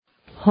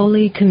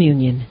Holy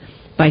Communion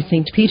by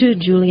St. Peter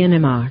Julian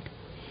Aymar.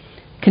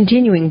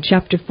 Continuing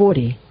Chapter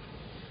 40,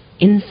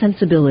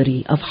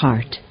 Insensibility of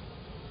Heart.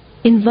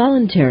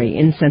 Involuntary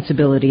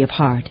insensibility of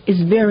heart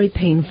is very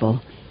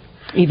painful,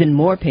 even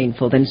more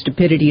painful than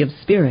stupidity of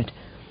spirit,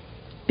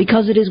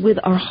 because it is with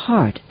our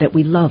heart that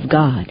we love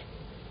God.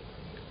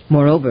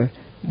 Moreover,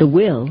 the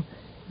will,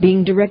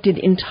 being directed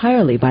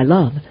entirely by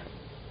love,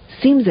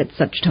 seems at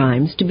such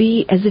times to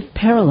be as if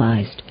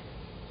paralyzed.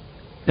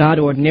 God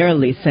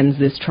ordinarily sends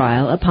this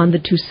trial upon the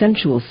too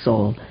sensual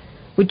soul,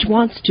 which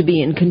wants to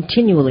be in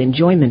continual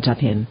enjoyment of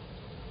Him.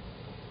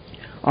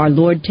 Our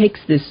Lord takes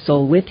this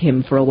soul with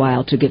Him for a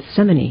while to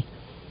Gethsemane,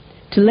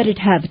 to let it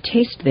have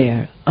taste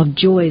there of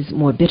joys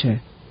more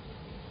bitter.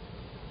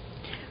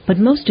 But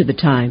most of the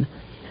time,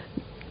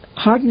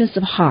 hardness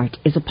of heart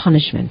is a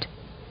punishment.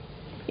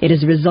 It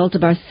is a result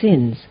of our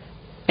sins,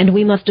 and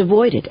we must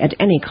avoid it at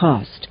any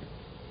cost.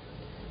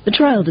 The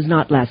trial does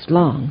not last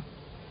long.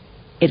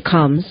 It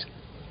comes,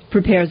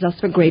 prepares us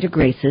for greater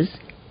graces,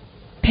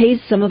 pays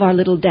some of our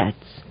little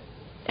debts,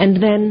 and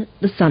then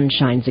the sun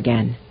shines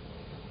again.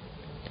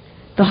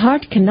 The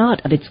heart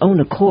cannot of its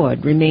own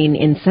accord remain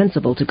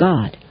insensible to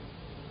God.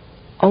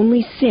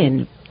 Only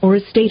sin or a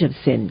state of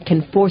sin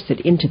can force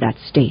it into that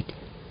state.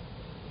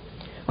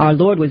 Our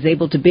Lord was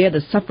able to bear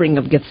the suffering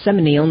of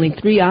Gethsemane only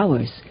 3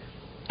 hours,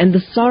 and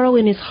the sorrow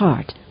in His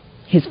heart,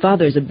 His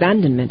Father's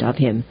abandonment of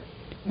Him,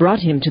 brought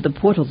Him to the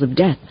portals of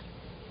death.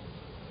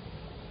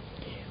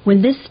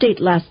 When this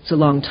state lasts a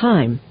long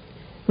time,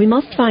 we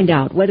must find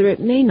out whether it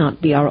may not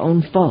be our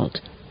own fault,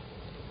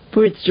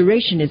 for its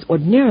duration is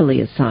ordinarily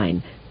a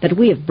sign that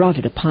we have brought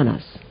it upon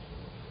us.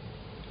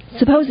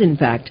 Suppose, in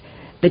fact,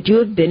 that you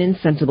have been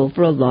insensible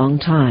for a long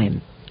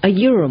time, a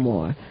year or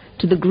more,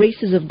 to the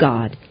graces of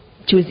God,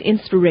 to His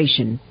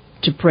inspiration,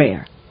 to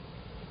prayer.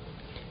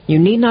 You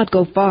need not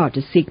go far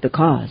to seek the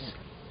cause,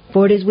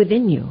 for it is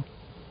within you.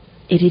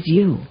 It is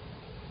you.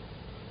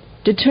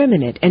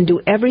 Determine it and do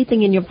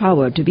everything in your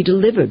power to be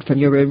delivered from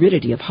your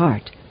aridity of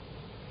heart.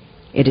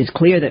 It is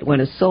clear that when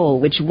a soul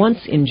which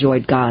once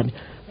enjoyed God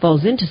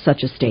falls into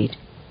such a state,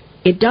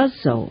 it does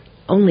so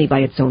only by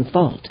its own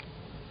fault.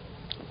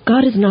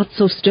 God is not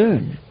so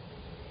stern.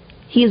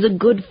 He is a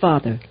good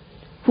Father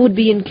who would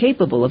be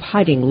incapable of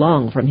hiding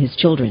long from His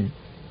children.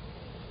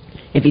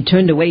 If He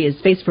turned away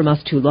His face from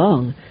us too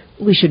long,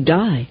 we should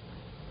die.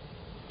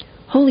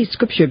 Holy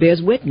Scripture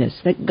bears witness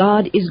that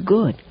God is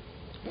good,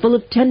 full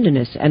of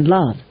tenderness and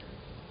love,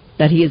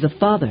 that He is a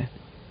father,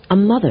 a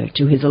mother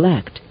to His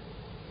elect.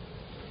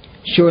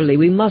 Surely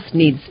we must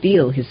needs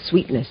feel His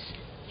sweetness,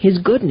 His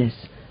goodness,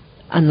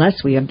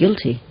 unless we are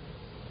guilty.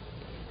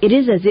 It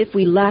is as if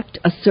we lacked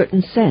a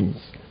certain sense,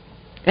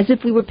 as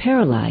if we were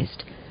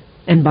paralyzed,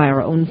 and by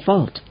our own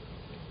fault.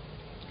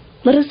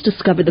 Let us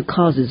discover the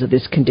causes of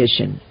this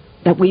condition,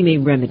 that we may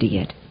remedy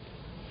it.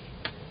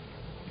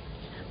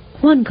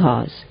 One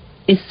cause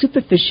is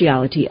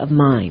superficiality of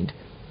mind,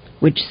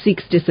 which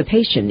seeks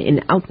dissipation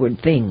in outward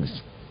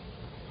things.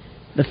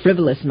 The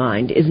frivolous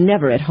mind is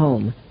never at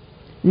home,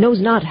 knows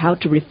not how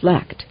to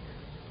reflect,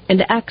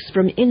 and acts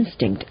from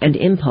instinct and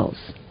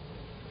impulse.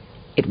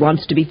 It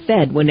wants to be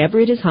fed whenever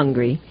it is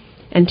hungry,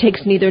 and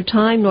takes neither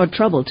time nor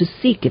trouble to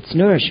seek its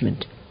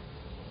nourishment.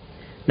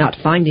 Not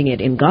finding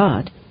it in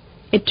God,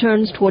 it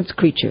turns towards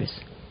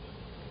creatures.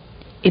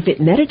 If it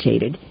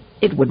meditated,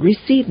 it would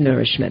receive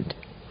nourishment.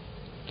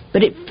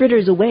 But it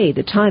fritters away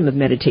the time of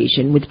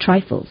meditation with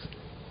trifles.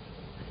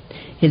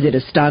 Is it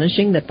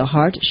astonishing that the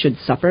heart should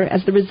suffer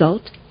as the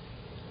result?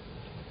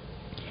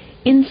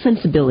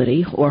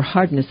 Insensibility or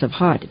hardness of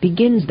heart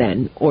begins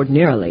then,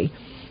 ordinarily,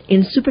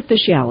 in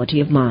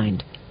superficiality of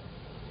mind.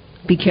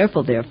 Be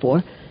careful,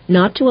 therefore,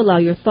 not to allow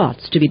your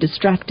thoughts to be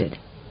distracted.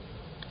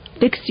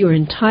 Fix your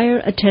entire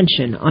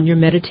attention on your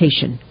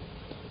meditation,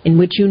 in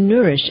which you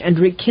nourish and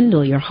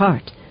rekindle your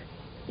heart,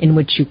 in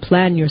which you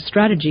plan your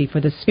strategy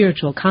for the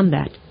spiritual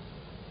combat.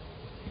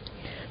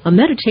 A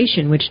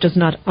meditation which does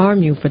not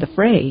arm you for the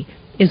fray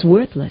is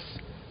worthless.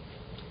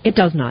 It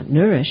does not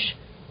nourish,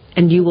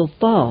 and you will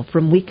fall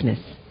from weakness.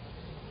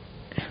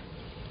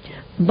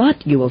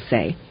 But, you will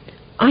say,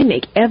 I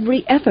make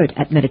every effort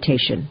at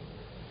meditation,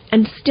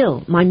 and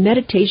still my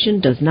meditation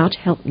does not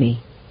help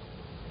me.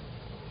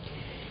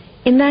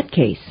 In that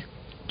case,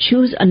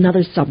 choose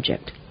another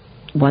subject,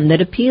 one that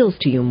appeals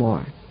to you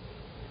more.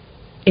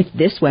 If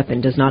this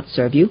weapon does not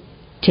serve you,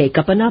 take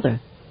up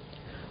another,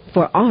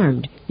 for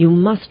armed you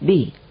must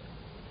be.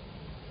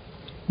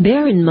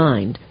 Bear in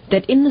mind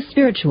that in the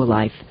spiritual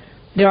life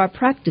there are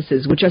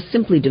practices which are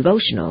simply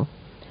devotional,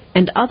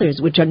 and others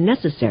which are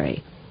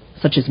necessary,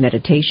 such as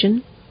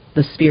meditation,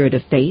 the spirit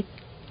of faith,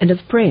 and of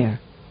prayer.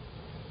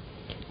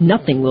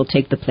 Nothing will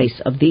take the place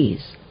of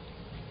these.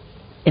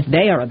 If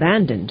they are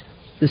abandoned,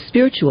 the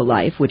spiritual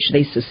life which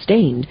they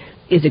sustained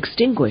is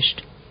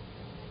extinguished.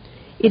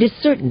 It is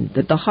certain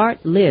that the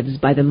heart lives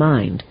by the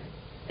mind,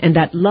 and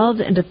that love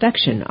and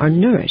affection are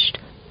nourished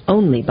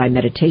only by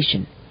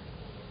meditation.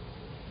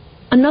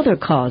 Another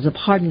cause of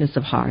hardness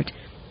of heart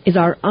is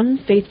our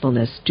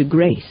unfaithfulness to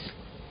grace.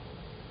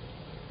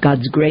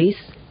 God's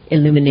grace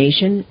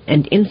illumination,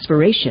 and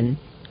inspiration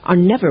are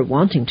never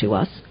wanting to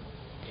us.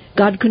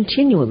 God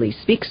continually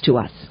speaks to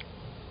us.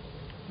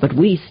 But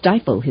we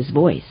stifle his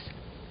voice,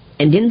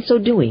 and in so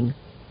doing,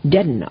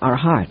 deaden our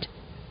heart.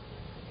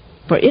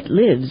 For it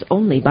lives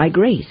only by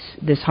grace,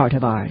 this heart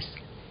of ours.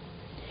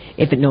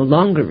 If it no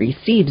longer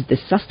receives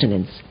this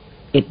sustenance,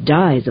 it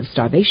dies of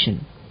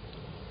starvation.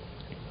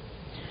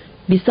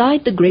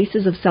 Beside the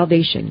graces of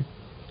salvation,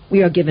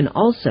 we are given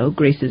also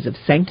graces of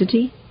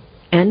sanctity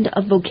and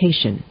of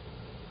vocation.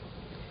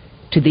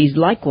 To these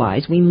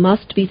likewise we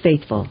must be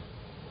faithful.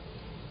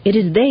 It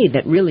is they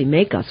that really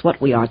make us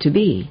what we are to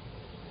be.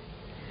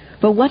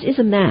 For what is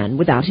a man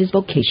without his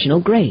vocational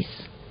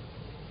grace?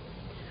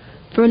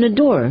 For an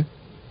adorer,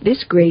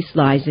 this grace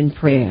lies in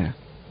prayer,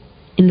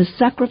 in the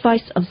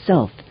sacrifice of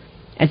self,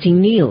 as he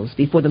kneels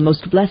before the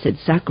most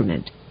blessed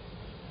sacrament.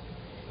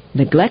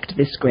 Neglect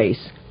this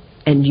grace,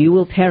 and you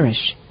will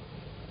perish.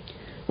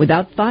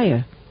 Without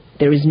fire,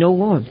 there is no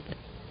warmth.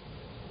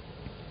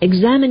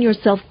 Examine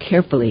yourself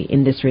carefully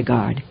in this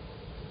regard.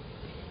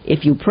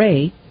 If you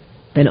pray,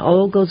 then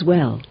all goes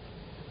well.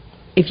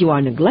 If you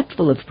are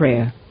neglectful of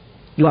prayer,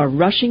 you are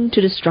rushing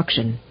to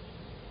destruction.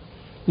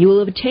 You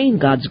will obtain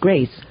God's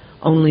grace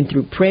only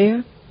through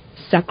prayer,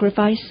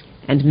 sacrifice,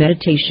 and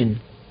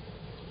meditation.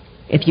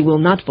 If you will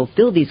not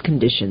fulfill these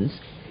conditions,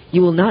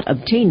 you will not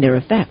obtain their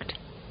effect.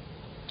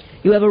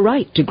 You have a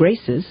right to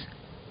graces.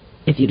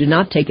 If you do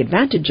not take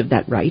advantage of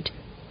that right,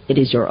 it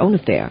is your own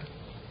affair.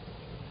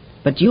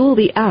 But you will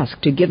be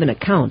asked to give an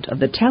account of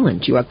the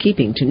talent you are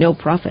keeping to no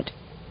profit.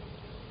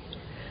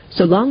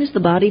 So long as the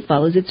body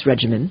follows its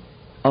regimen,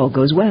 all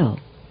goes well.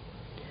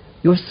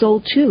 Your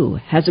soul, too,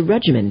 has a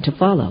regimen to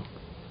follow.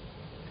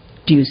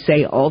 Do you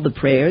say all the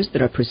prayers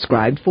that are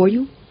prescribed for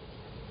you?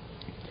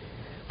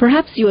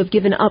 Perhaps you have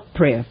given up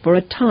prayer for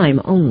a time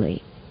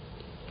only.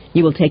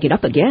 You will take it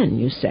up again,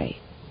 you say.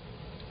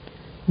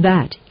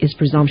 That is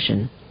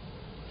presumption.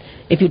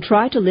 If you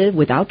try to live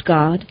without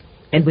God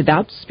and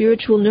without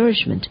spiritual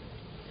nourishment,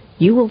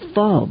 you will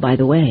fall by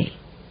the way.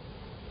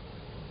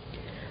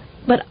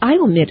 But I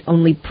omit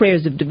only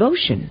prayers of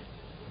devotion.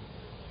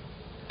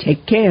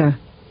 Take care.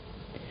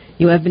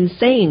 You have been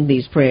saying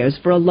these prayers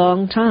for a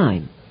long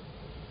time.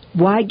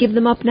 Why give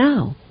them up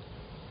now?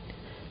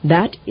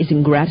 That is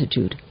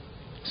ingratitude,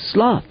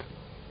 sloth,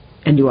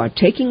 and you are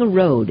taking a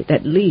road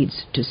that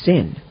leads to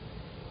sin.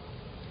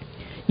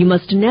 You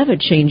must never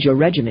change your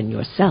regimen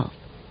yourself.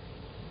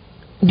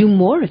 Do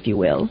more if you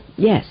will,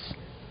 yes,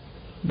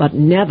 but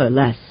never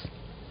less.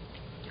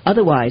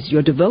 Otherwise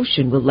your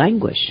devotion will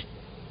languish.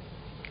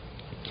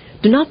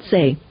 Do not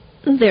say,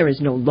 there is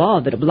no law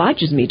that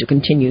obliges me to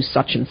continue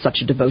such and such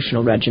a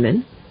devotional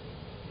regimen.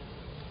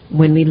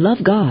 When we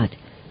love God,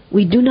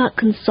 we do not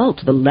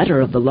consult the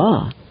letter of the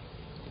law,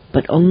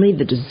 but only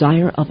the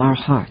desire of our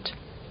heart.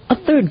 A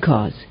third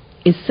cause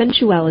is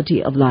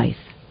sensuality of life.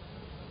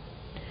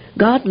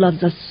 God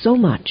loves us so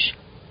much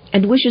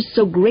and wishes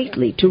so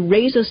greatly to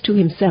raise us to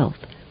himself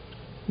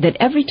that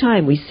every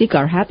time we seek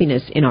our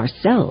happiness in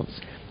ourselves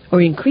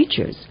or in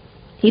creatures,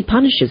 he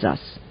punishes us.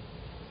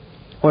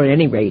 Or at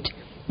any rate,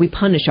 we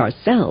punish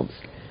ourselves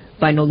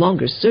by no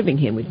longer serving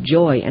him with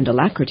joy and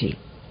alacrity.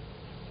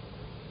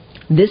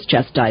 This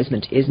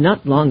chastisement is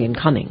not long in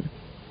coming,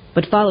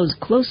 but follows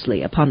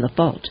closely upon the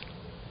fault.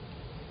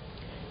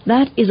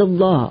 That is a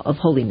law of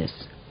holiness.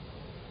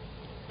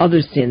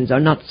 Other sins are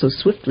not so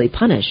swiftly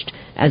punished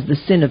as the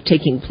sin of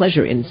taking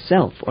pleasure in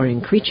self or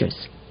in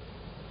creatures.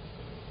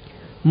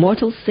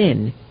 Mortal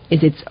sin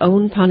is its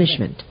own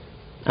punishment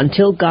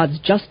until God's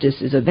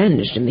justice is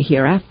avenged in the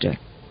hereafter.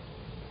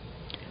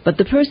 But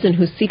the person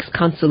who seeks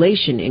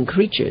consolation in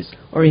creatures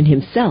or in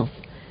himself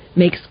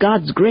makes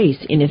God's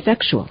grace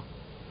ineffectual.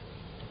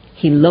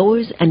 He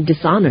lowers and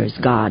dishonors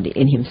God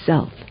in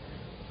himself,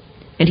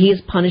 and he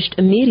is punished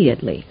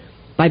immediately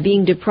by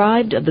being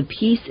deprived of the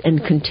peace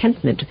and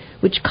contentment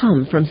which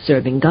come from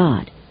serving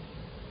God.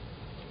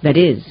 That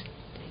is,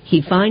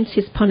 he finds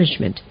his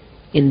punishment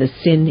in the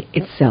sin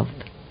itself.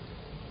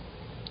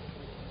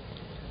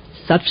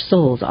 Such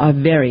souls are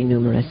very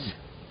numerous.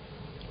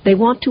 They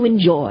want to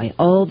enjoy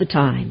all the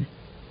time.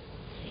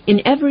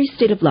 In every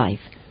state of life,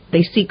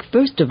 they seek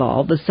first of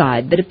all the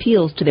side that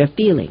appeals to their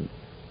feeling.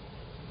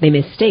 They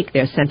mistake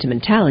their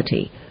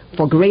sentimentality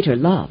for greater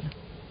love.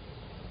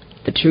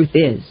 The truth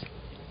is,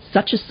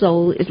 such a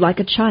soul is like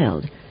a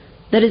child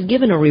that is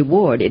given a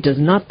reward it does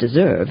not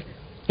deserve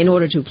in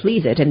order to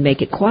please it and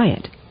make it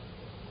quiet.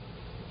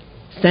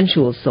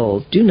 Sensual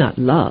souls do not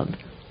love.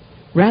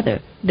 Rather,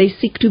 they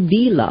seek to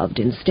be loved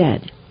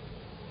instead.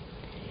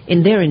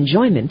 In their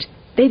enjoyment,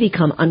 they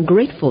become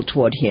ungrateful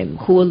toward him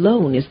who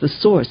alone is the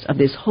source of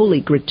this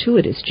holy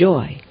gratuitous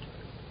joy.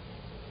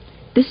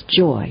 This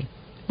joy,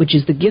 which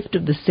is the gift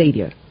of the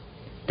Savior,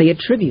 they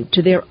attribute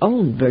to their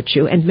own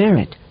virtue and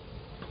merit.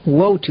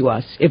 Woe to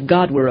us if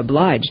God were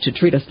obliged to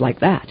treat us like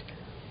that.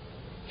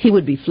 He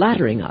would be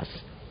flattering us,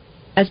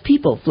 as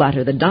people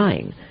flatter the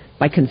dying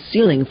by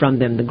concealing from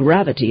them the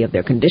gravity of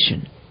their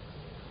condition.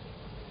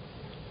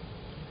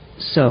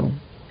 So,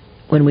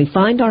 when we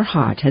find our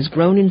heart has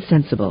grown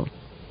insensible,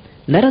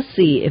 let us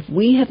see if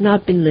we have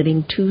not been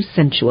living too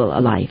sensual a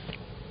life.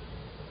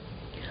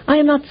 I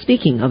am not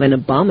speaking of an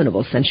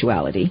abominable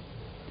sensuality,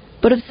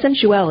 but of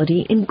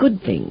sensuality in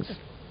good things,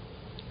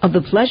 of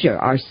the pleasure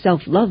our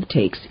self-love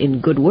takes in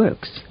good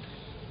works,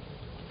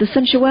 the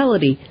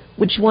sensuality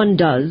which one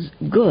does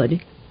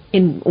good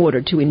in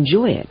order to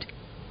enjoy it,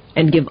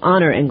 and give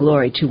honor and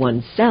glory to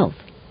oneself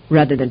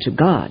rather than to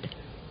God,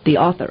 the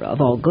author of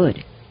all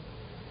good.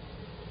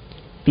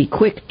 Be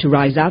quick to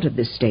rise out of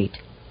this state,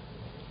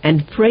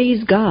 and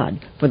praise God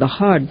for the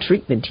hard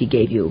treatment He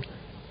gave you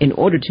in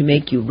order to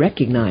make you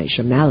recognize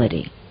your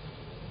malady.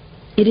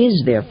 It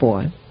is,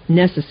 therefore,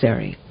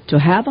 necessary to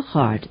have a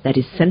heart that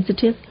is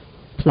sensitive,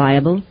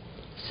 pliable,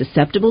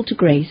 susceptible to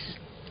grace,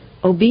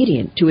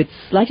 obedient to its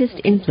slightest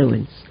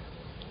influence,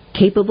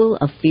 capable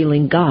of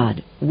feeling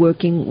God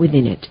working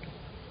within it.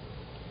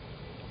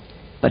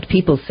 But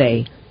people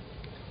say,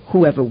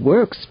 "Whoever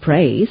works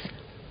prays,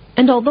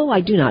 and although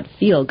I do not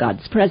feel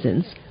God's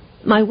presence,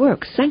 my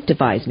work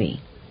sanctifies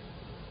me."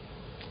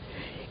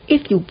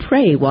 If you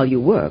pray while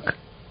you work,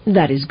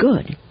 that is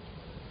good.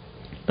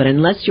 But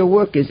unless your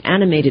work is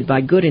animated by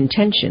good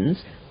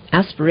intentions,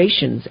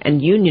 aspirations,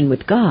 and union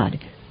with God,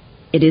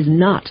 it is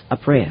not a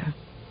prayer.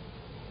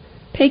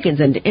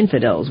 Pagans and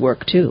infidels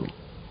work too.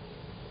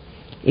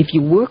 If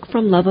you work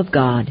from love of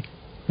God,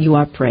 you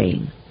are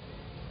praying.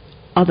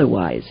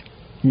 Otherwise,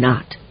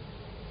 not.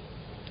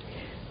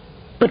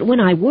 But when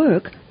I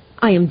work,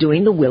 I am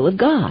doing the will of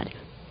God.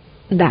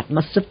 That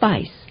must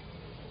suffice.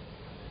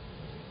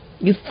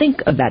 You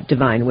think of that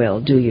divine will,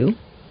 do you?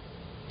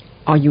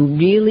 Are you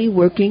really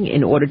working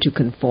in order to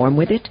conform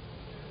with it?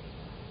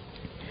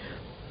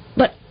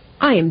 But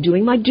I am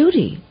doing my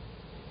duty.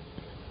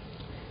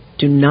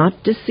 Do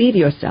not deceive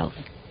yourself.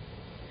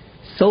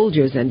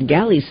 Soldiers and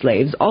galley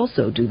slaves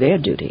also do their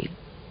duty.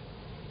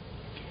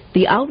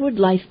 The outward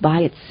life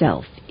by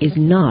itself is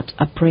not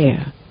a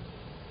prayer.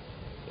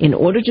 In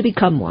order to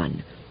become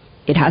one,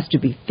 it has to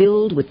be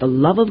filled with the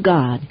love of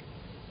God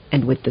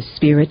and with the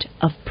spirit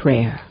of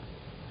prayer.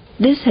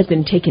 This has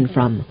been taken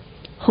from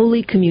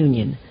Holy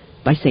Communion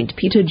by St.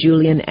 Peter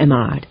Julian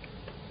Eymard.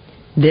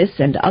 This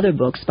and other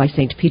books by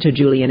St. Peter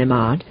Julian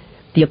Eymard,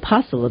 the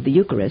Apostle of the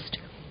Eucharist,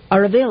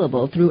 are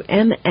available through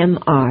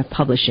MMR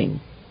Publishing.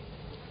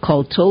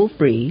 Call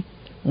toll-free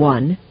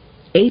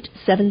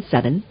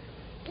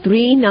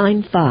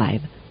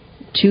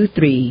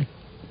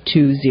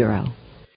 1-877-395-2320.